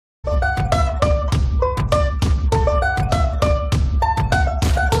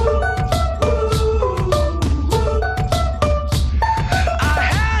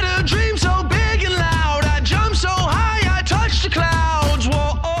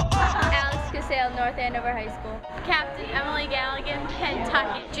North Andover High School. Captain Emily Galligan,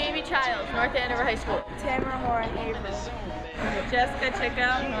 Kentucky. Jamie Childs, North Andover High School. Tamara Moore, April. Jessica Chico,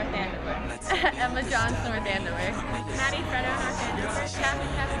 North Andover. Emma Johns, North Andover. Maddie Freddo, North Andover. Catherine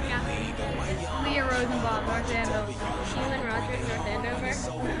Cassidy. Leah Rosenbaum, North Andover. Sheelan Roderick, North Andover.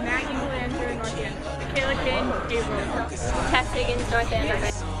 Maggie Belanger, North Andover. Michaela King, April. Tess Higgins, North Andover.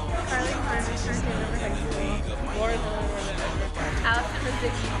 Carly Carter, North Andover High School. Laura Miller, North Andover. Allison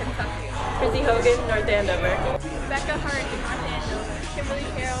Mazzicki, Kentucky. Chrissy Hogan, North Andover. Becca Hart, North Andover. Kimberly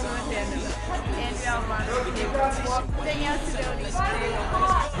Carroll, North Andover. Andrea Alvaro, Danielle Sidoti,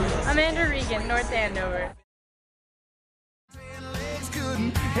 Amanda Regan, North Andover.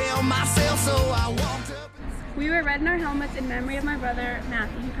 We were red in our helmets in memory of my brother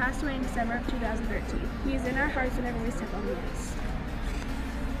Matthew, who passed away in December of 2013. He is in our hearts whenever we step on the ice.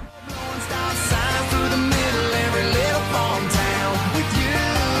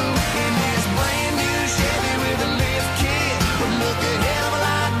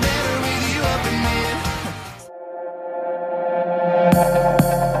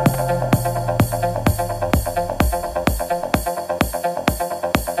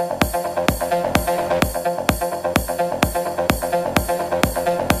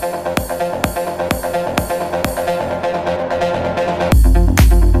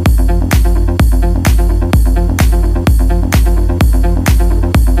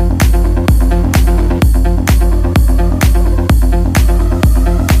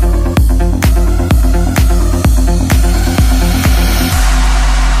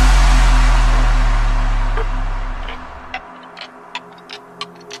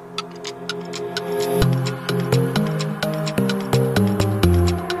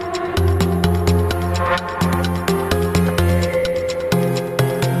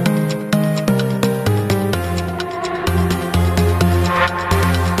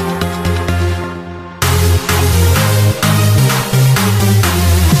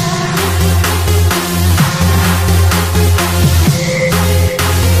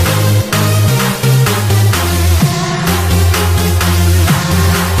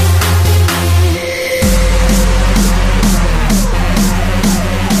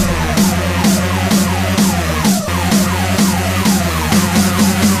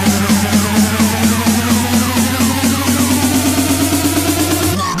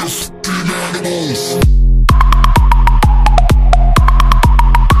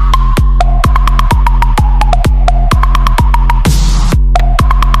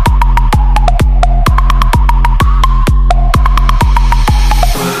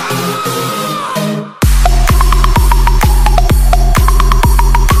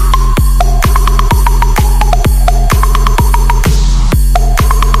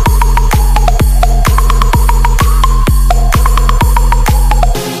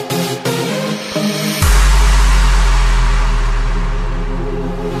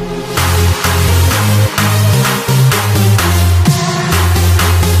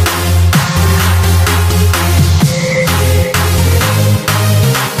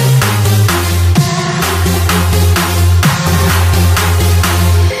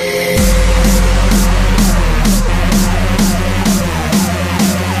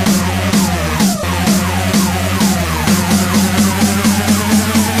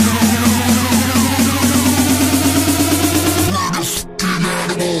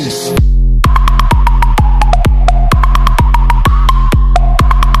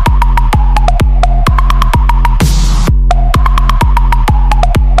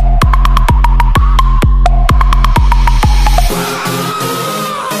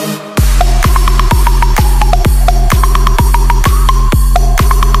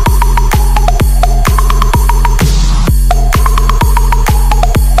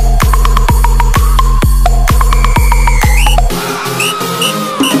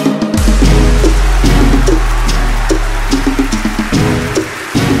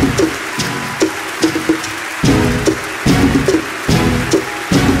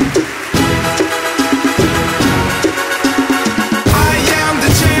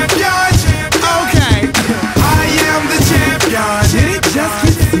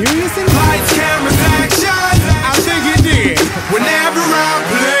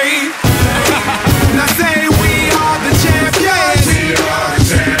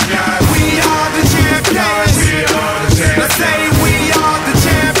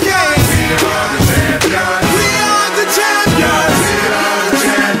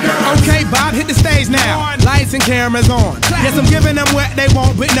 Now, like lights and cameras on. Yes, I'm giving them what they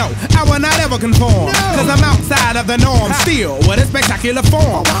want, but no, I will not ever conform. Cause I'm outside of the norm, still with a spectacular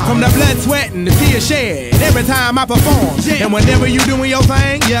form. From the blood, sweat, and the tears shed every time I perform. And whenever you doing your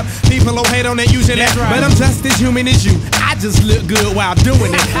thing, yep, people will hate on it usually. But I'm just as human as you. I just look good while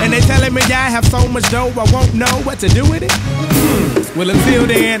doing it. And they telling me I have so much dough, I won't know what to do with it. Well, until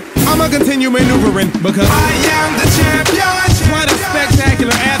then, I'ma continue maneuvering because I am the champion. What a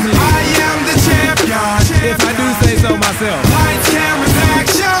spectacular athlete. I am the champion. If I do say so myself. Lights, cameras,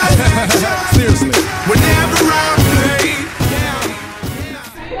 action. Seriously. Whenever I play.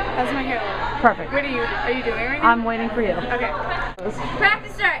 How's my hair look? Perfect. What are you doing right now? I'm waiting for you. Okay.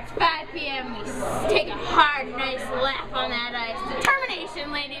 Practice starts 5 p.m. We take a hard, nice lap on that ice.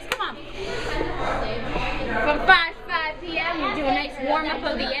 Determination, ladies. Come on. From 5 to 5 p.m. we do a nice warm-up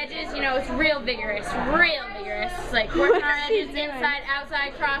of the edges. You know, it's real vigorous. Real vigorous. It's like working our edges inside,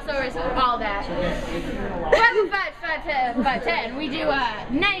 outside, crossovers, all that. 5-5-5-10. We do a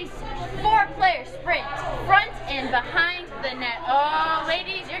nice 4-player sprint. Front and behind the net. Oh,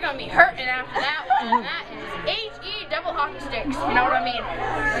 ladies, you're going to be hurting after that one. And that is HE double hockey sticks. You know what I mean?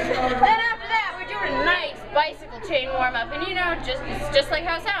 Then after that, we're doing a nice bicycle chain warm-up. And you know, it's just like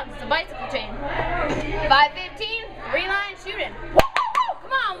how it sounds. It's a bicycle chain. 5:15, 3-line shooting. Woo!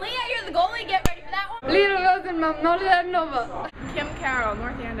 Come on, Leah, you're the goalie. Get ready for that one. Leah Rosenbaum, North Andover. Kim Carroll,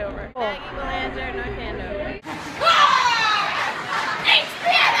 North Andover. Maggie Belanger, North Andover.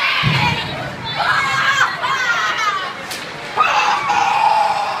 HPNA!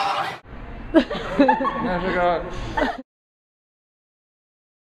 I forgot.